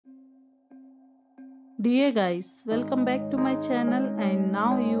Dear guys, welcome back to my channel and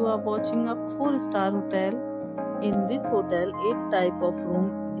now you are watching a 4-star hotel. In this hotel, 8 type of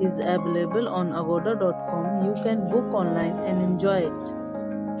room is available on agoda.com. You can book online and enjoy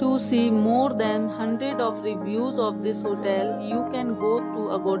it. To see more than 100 of reviews of this hotel, you can go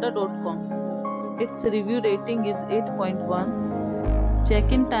to agoda.com. Its review rating is 8.1.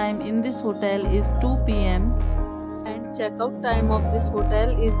 Check-in time in this hotel is 2 p.m. and check-out time of this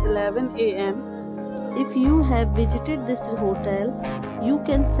hotel is 11 a.m. If you have visited this hotel, you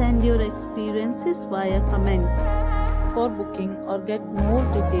can send your experiences via comments. For booking or get more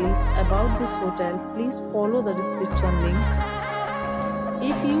details about this hotel, please follow the description link.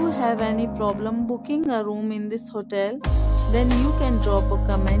 If you have any problem booking a room in this hotel, then you can drop a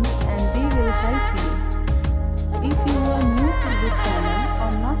comment and we will help you. If you are new to this channel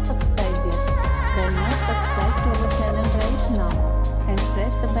or not subscribed yet, then must subscribe to our channel right now and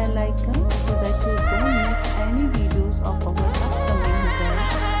press the bell icon so that you don't miss any videos of our upcoming hotel.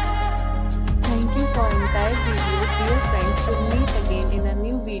 Thank you for entire video. Dear friends, we'll meet again in a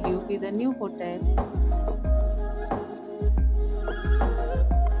new video with a new hotel.